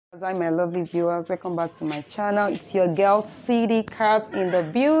Hi my lovely viewers, welcome back to my channel. It's your girl CD Cat in the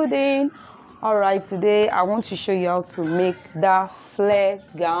building. All right, today I want to show you how to make that flare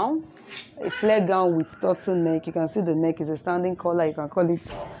gown, a flare gown with turtleneck. You can see the neck is a standing collar. You can call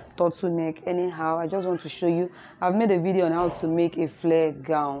it turtleneck anyhow. I just want to show you. I've made a video on how to make a flare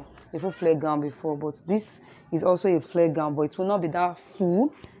gown, a full flare gown before, but this is also a flare gown, but it will not be that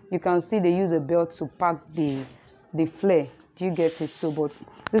full. You can see they use a belt to pack the flare. Do you get it? So but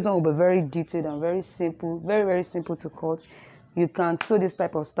this one will be very detailed and very simple, very simple to cut. You can sew this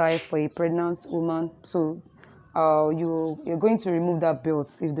type of style for a pregnant woman. So you're going to remove that belt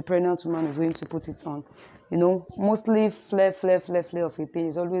if the pregnant woman is going to put it on. You know, mostly flare of a thing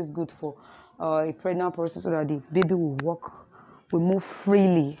is always good for a pregnant person, so that the baby will move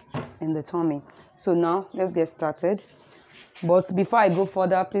freely in the tummy. So now let's get started. But before I go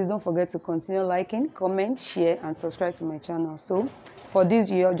further, please don't forget to continue liking, comment, share, and subscribe to my channel. So for this,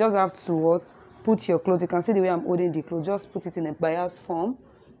 you just have to put your clothes. You can see the way I'm holding the clothes. Just put it in a bias form.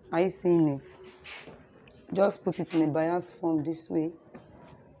 Are you seeing it? Just put it in a bias form this way.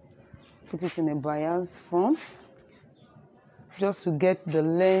 Put it in a bias form. Just to get the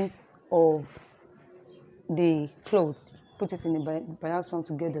length of the clothes. Put it in a bias form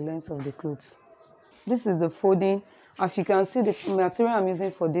to get the length of the clothes. This is the folding. As you can see, the material I'm using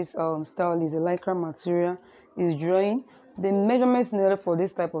for this style is a lycra material. It's drawing. The measurements needed for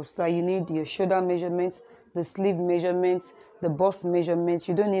this type of style, you need your shoulder measurements, the sleeve measurements, the bust measurements.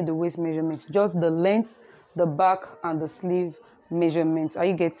 You don't need the waist measurements, just the length, the back, and the sleeve measurements. Are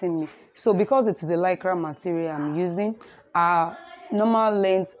you getting me? So because it is a lycra material I'm using, our normal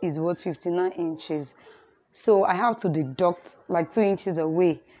length is 59 inches. So I have to deduct like 2 inches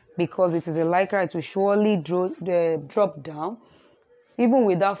away. Because it is a lycra, it will surely drop down. Even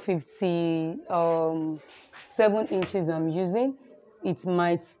with that 57 inches I'm using, it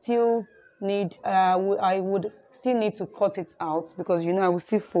might still need, I would still need to cut it out, because I will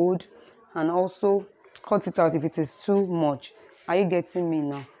still fold and also cut it out if it is too much. Are you getting me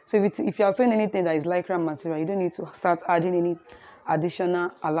now? So if you are sewing anything that is lycra material, you don't need to start adding any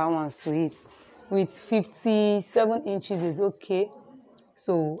additional allowance to it. With 57 inches is okay.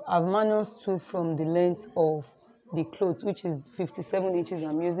 So I've minus 2 from the length of the clothes, which is 57 inches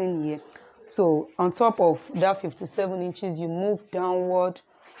I'm using here. So on top of that 57 inches, you move downward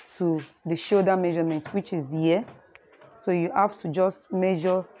to the shoulder measurement, which is here. So you have to just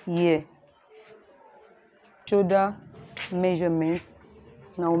measure here. Shoulder measurements.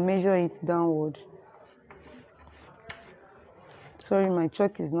 Now measure it downward. Sorry, my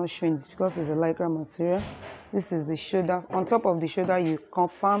chalk is not showing. It's because it's a lycra material. This is the shoulder. On top of the shoulder, you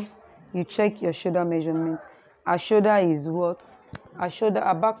confirm, you check your shoulder measurement. Our shoulder is what?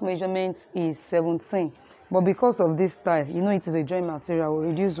 Our back measurement is 17. But because of this style, it is a joint material, I will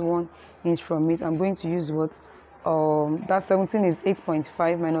reduce 1 inch from it. I'm going to use what? That 17 is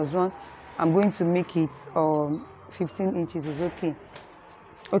 8.5 minus 1. I'm going to make it 15 inches is okay.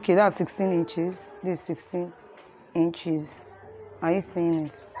 Okay, that's 16 inches. This is 16 inches. Are you seeing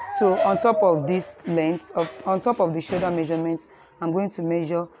it? So on top of this length, on top of the shoulder measurement, I'm going to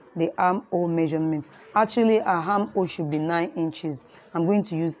measure the armhole measurement. Actually, our armhole should be 9 inches. I'm going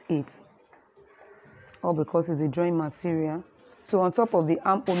to use 8. All because it's a drawing material. So on top of the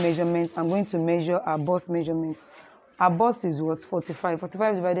armhole measurements, I'm going to measure our bust measurements. Our bust is what? 45.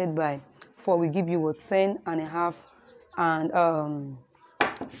 45 divided by 4 will give you what? 10 and a half. And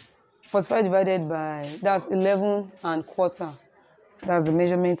 45 divided by, that's 11 and quarter. That's the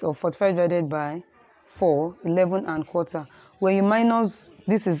measurement of 45 divided by 4, 11 and quarter. When you minus,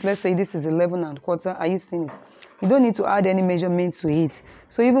 this is, let's say this is 11 and quarter. Are you seeing it? You don't need to add any measurement to it.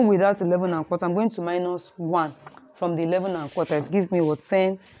 So even without 11 and quarter, I'm going to minus 1 from the 11 and quarter. It gives me what?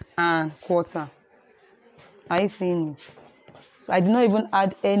 10 and quarter. Are you seeing it? So I did not even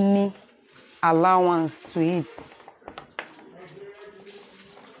add any allowance to it.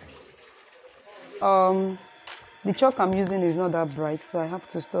 The chalk I'm using is not that bright, so I have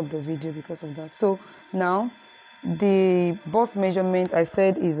to stop the video because of that. So now the bust measurement I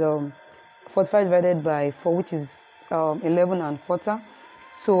said is 45 divided by 4, which is 11 and quarter.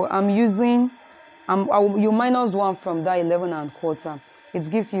 So I'm using, you minus 1 from that 11 and quarter. It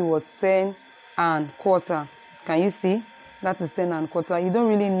gives you what? 10 and quarter. Can you see? That is 10 and quarter. You don't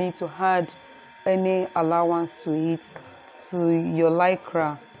really need to add any allowance to it, to your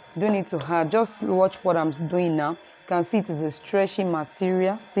lycra. You don't need to add. Just watch what I'm doing now. You can see it is a stretchy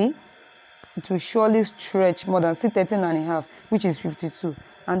material. See? It will surely stretch more than 13 and a half, which is 52.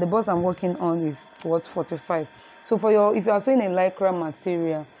 And the bust I'm working on is what? 45. So if you are sewing a lycra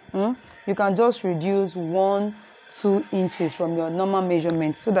material, you can just reduce 1 2 inches from your normal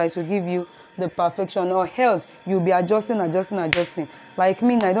measurement, so that it will give you the perfection, or else you'll be adjusting. Like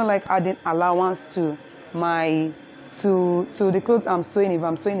me, I don't like adding allowance to my to the clothes I'm sewing. If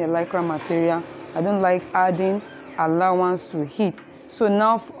I'm sewing a lycra material, I don't like adding allowance to it. So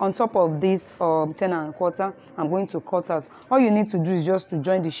now on top of this 10¼ I'm going to cut out. All you need to do is just to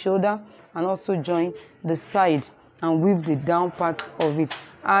join the shoulder and also join the side and weave the down part of it.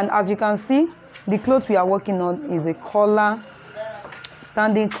 And as you can see, the cloth we are working on is a collar,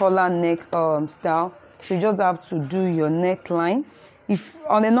 standing collar neck style. So you just have to do your neckline. If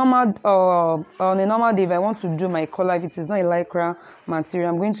on a normal day, if I want to do my collar, if it is not a lycra material,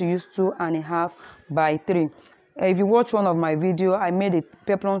 I'm going to use 2½ by 3. If you watch one of my video, I made a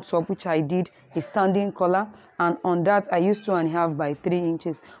peplum top which I did a standing collar, and on that I used 2½ by 3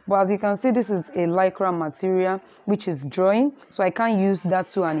 inches. But as you can see, this is a lycra material which is drawing, so I can't use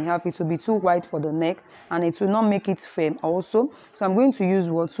that 2½. It will be too wide for the neck and it will not make it firm also. So I'm going to use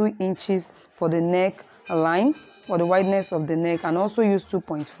 2 inches for the neck line, for the wideness of the neck, and also use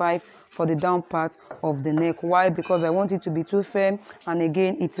 2.5 for the down part of the neck. Why? Because I want it to be too firm, and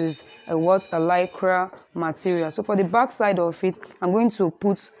again it is a lycra material. So for the back side of it, I'm going to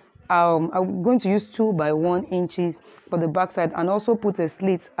put I'm going to use 2 by 1 inches for the back side, and also put a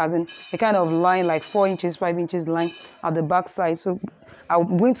slit, as in a kind of line like 4 inches 5 inches line at the back side. So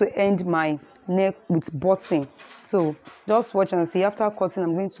I'm going to end my neck with button. So just watch and see. After cutting,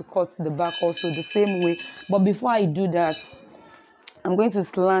 I'm going to cut the back also the same way. But before I do that, I'm going to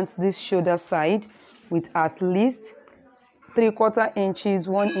slant this shoulder side with at least 3/4 inches,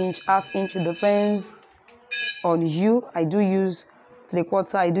 1 inch, ½ inch. It depends on you. I do use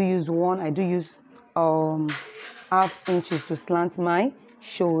 3/4, I do use 1, I do use ½ inches to slant my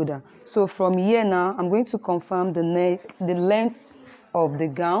shoulder. So from here now, I'm going to confirm the length of the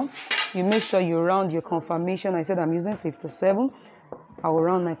gown. You make sure you round your confirmation. I said I'm using 57. I will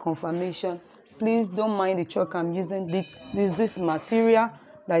round my confirmation. Please don't mind the chalk I'm using. This material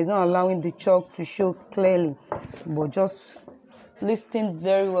that is not allowing the chalk to show clearly, but just listen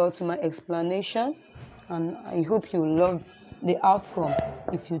very well to my explanation, and I hope you love the outcome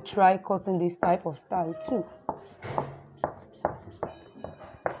if you try cutting this type of style too.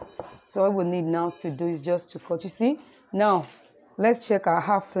 So all we need now to do is just to cut. You see, now let's check our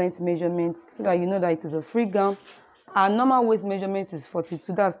half length measurements so that you know that it is a free gown. Our normal waist measurement is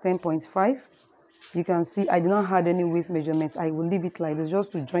 42, that's 10.5. You can see I did not add any waist measurement. I will leave it like this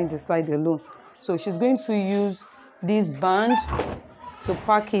just to join the side alone. So she's going to use this band to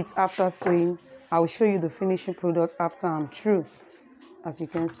pack it after sewing. I'll show you the finishing product after I'm through. As you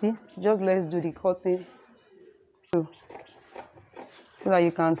can see, just let's do the cutting so that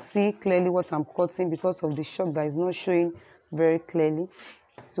you can see clearly what I'm cutting, because of the chalk that is not showing very clearly.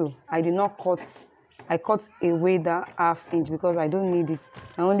 So I did not cut, I cut away that ½ inch because I don't need it.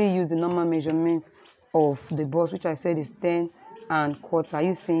 I only use the normal measurement of the bust, which I said is 10¼ Are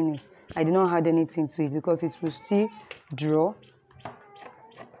you seeing it? I did not add anything to it because it will still draw.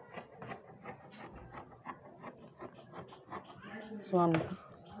 So I'm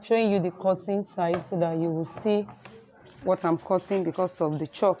showing you the cutting side so that you will see what I'm cutting because of the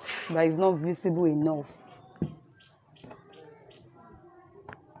chalk that is not visible enough.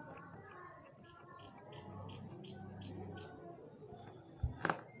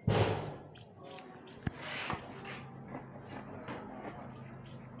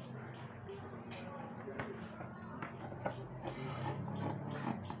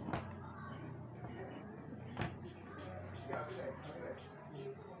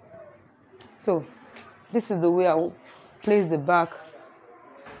 So this is the way I will place the back.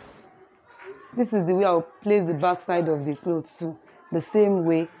 This is the way I will place the back side of the clothes too. The same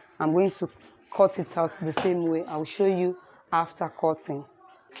way I'm going to cut it out the same way. I will show you after cutting.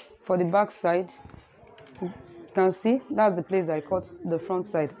 For the back side, you can see that's the place I cut the front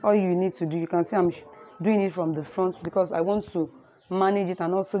side. All you need to do, you can see I'm doing it from the front because I want to manage it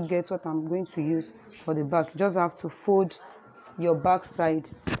and also get what I'm going to use for the back. Just have to fold your back side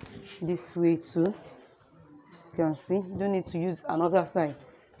this way too. You can see you don't need to use another side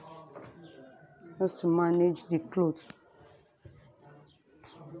just to manage the clothes.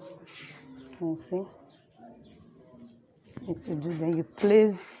 You can see it's to do. Then you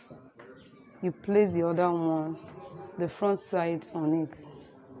place the other one, the front side on it.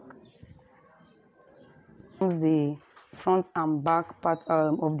 The front and back part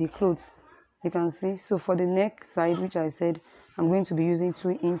of the clothes, you can see. So for the neck side, which I said I'm going to be using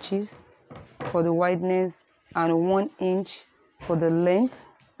 2 inches for the wideness and 1 inch for the length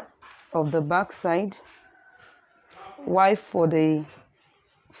of the back side, while for the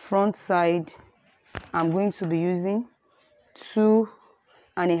front side I'm going to be using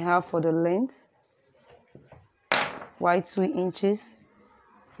 2.5 for the length, while 2 inches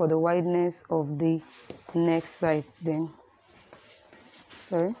for the wideness of the next side. Then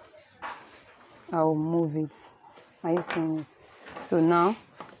sorry, I'll move it. Are you seeing it? So now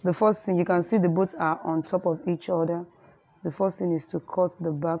the first thing, you can see the both are on top of each other. The first thing is to cut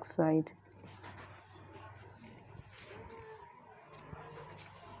the back side.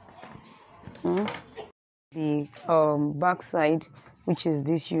 The back side, which is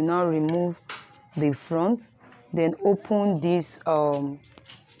this, you now remove the front, then open this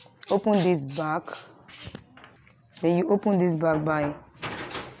back. Then you open this back by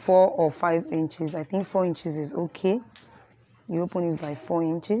 4 or 5 inches. I think 4 inches is okay. You open this by 4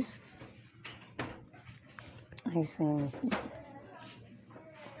 inches. I see it.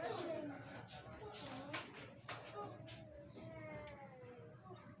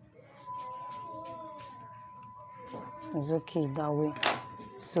 It's okay that way.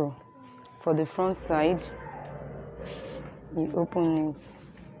 So for the front side, you open it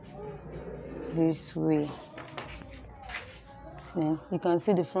this way. Then you can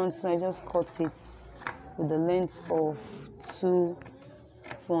see the front side, just cut it with the length of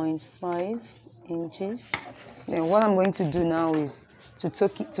 2.5 inches. Then what I'm going to do now is to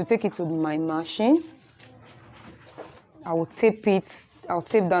take it to my machine. I will tape it. I'll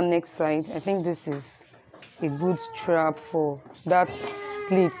tape that next side. I think this is a good strap for that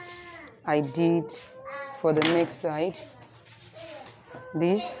slit I did for the next side.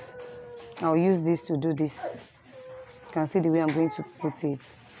 This, I'll use this to do this. You can see the way I'm going to put it.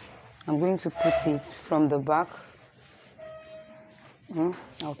 I'm going to put it from the back.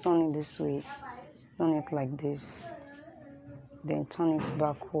 I'll turn it this way, turn it like this, then turn it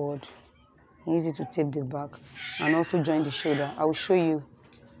backward. Use it to tape the back and also join the shoulder. I will show you.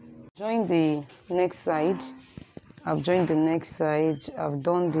 Join the next side. I've joined the next side. I've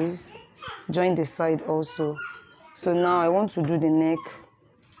done this. Join the side also. So now I want to do the neck,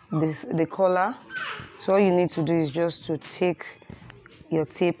 the collar. So all you need to do is just to take your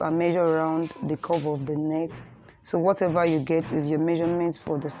tape and measure around the curve of the neck. So whatever you get is your measurement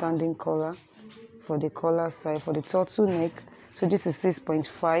for the standing collar, for the collar side, for the turtleneck. So this is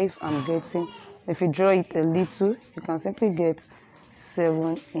 6.5 I'm getting. If you draw it a little, you can simply get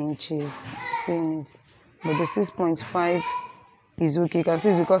 7 inches. Seeing it, but the 6.5 is okay. You can see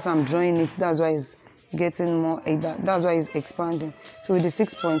it's because I'm drawing it. That's why it's getting more. That's why it's expanding. So with the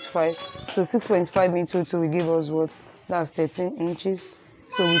 6.5, so 6.5 into 2 will give us what? That's 13 inches.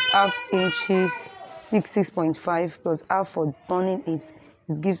 So with half inches, pick 6.5 plus half for turning it.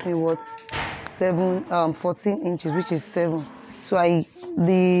 It gives me what? 14 inches, which is 7. So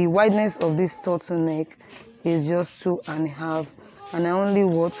the wideness of this turtleneck is just 2.5, and I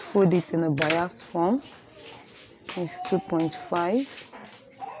only fold it in a bias form. It's 2.5,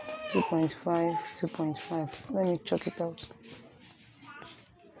 2.5, 2.5. Let me chalk it out.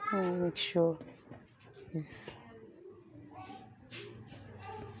 Let me make sure it's.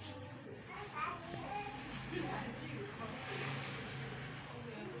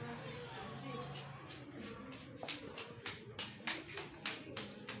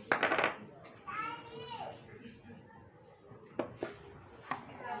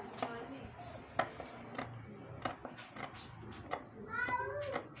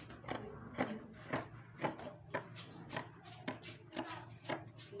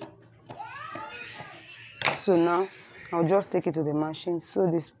 So now I'll just take it to the machine, sew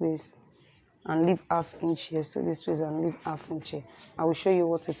this place and leave half inch here, sew this place and leave half inch here. I will show you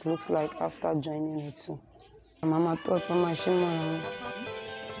what it looks like after joining it too.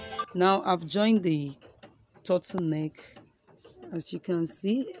 Now I've joined the turtleneck. As you can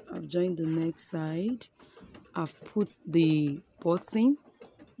see, I've joined the neck side. I've put the button,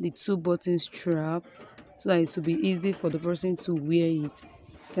 the 2 button strap, so that it will be easy for the person to wear it.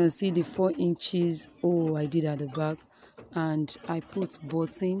 You can see the 4 inches I did at the back, and I put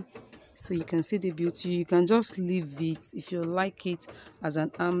button, so you can see the beauty. You can just leave it if you like it as an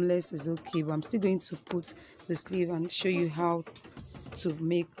armless, is okay, but I'm still going to put the sleeve and show you how to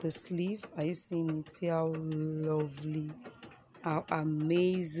make the sleeve. Are you seeing it? See how lovely, how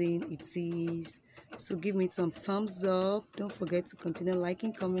amazing it is. So give me some thumbs up. Don't forget to continue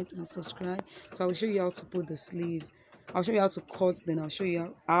liking, comment and subscribe. So I'll show you how to put the sleeve. I'll show you how to cut, then I'll show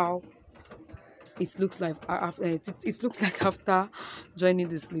you how it looks like after joining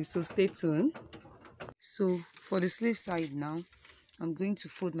the sleeve. So stay tuned. So for the sleeve side now, I'm going to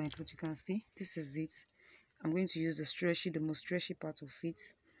fold my cloth. You can see this is it. I'm going to use the most stretchy part of it.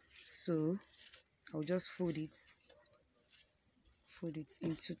 So I'll just fold it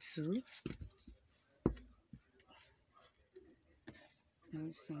into 2.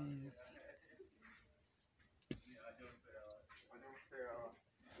 Nice size.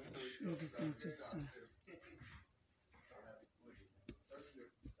 Put it into two.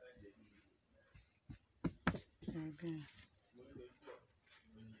 Okay.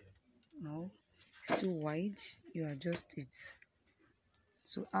 No, it's too wide. You adjust it.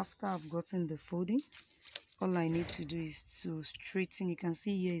 So after I've gotten the folding, all I need to do is to straighten. You can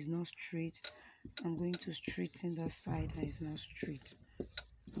see here is not straight. I'm going to straighten that side that is not straight.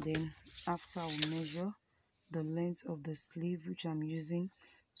 Then after I'll measure the length of the sleeve, which I'm using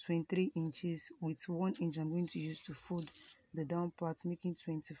 23 inches. With 1 inch I'm going to use to fold the down part, making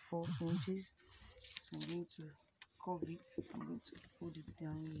 24 inches. So I'm going to curve it. I'm going to fold it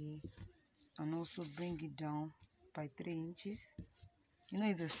down here and also bring it down by 3 inches. You know,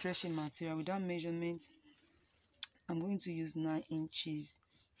 it's a stretching material. Without measurement, I'm going to use 9 inches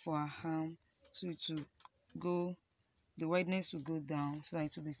for a arm, so it will go, the wideness will go down so that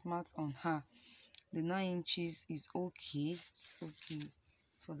it will be smart on her. The 9 inches is okay. It's okay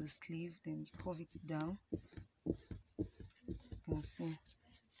for the sleeve. Then you curve it down. You can see.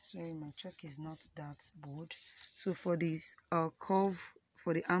 Sorry, my chalk is not that bold. So for this curve,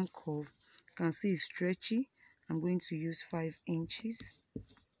 for the arm curve, you can see it's stretchy. I'm going to use 5 inches,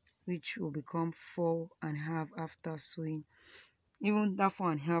 which will become 4.5 after sewing. Even that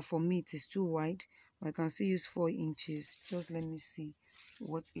 4.5 for me, it is too wide, but I can still use 4 inches. Just let me see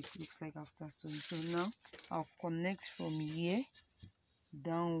what it looks like after sewing. So now I'll connect from here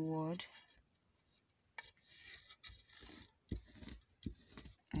downward.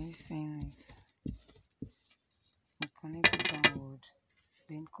 Are you seeing it? I'll connect it downward,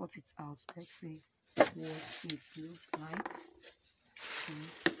 then cut it out. Let's see what it looks like.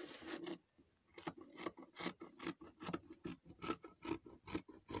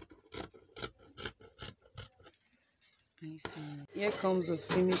 So here comes the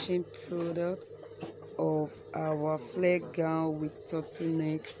finishing product of our flare gown with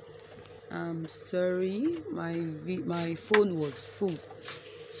turtleneck. I'm sorry, my phone was full,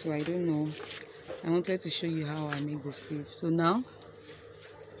 so I don't know. I wanted to show you how I make the sleeve. So now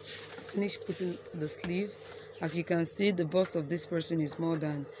I finished putting the sleeve. As you can see, the bust of this person is more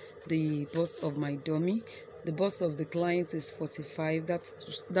than the bust of my dummy. The bust of the client is 45.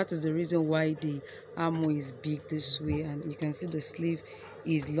 That is the reason why the armhole is big this way, and you can see the sleeve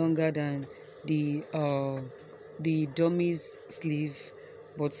is longer than the dummy's sleeve.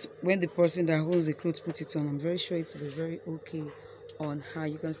 But when the person that holds the clothes put it on, I'm very sure it will be very okay on her.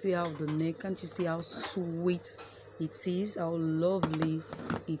 You can see how the neck, can't you see how sweet it is, how lovely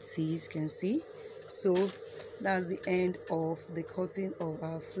it is? Can see. So that's the end of the cutting of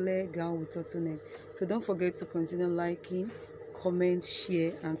our flare gown with turtleneck. So don't forget to continue liking, comment,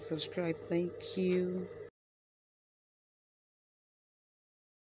 share and subscribe. Thank you.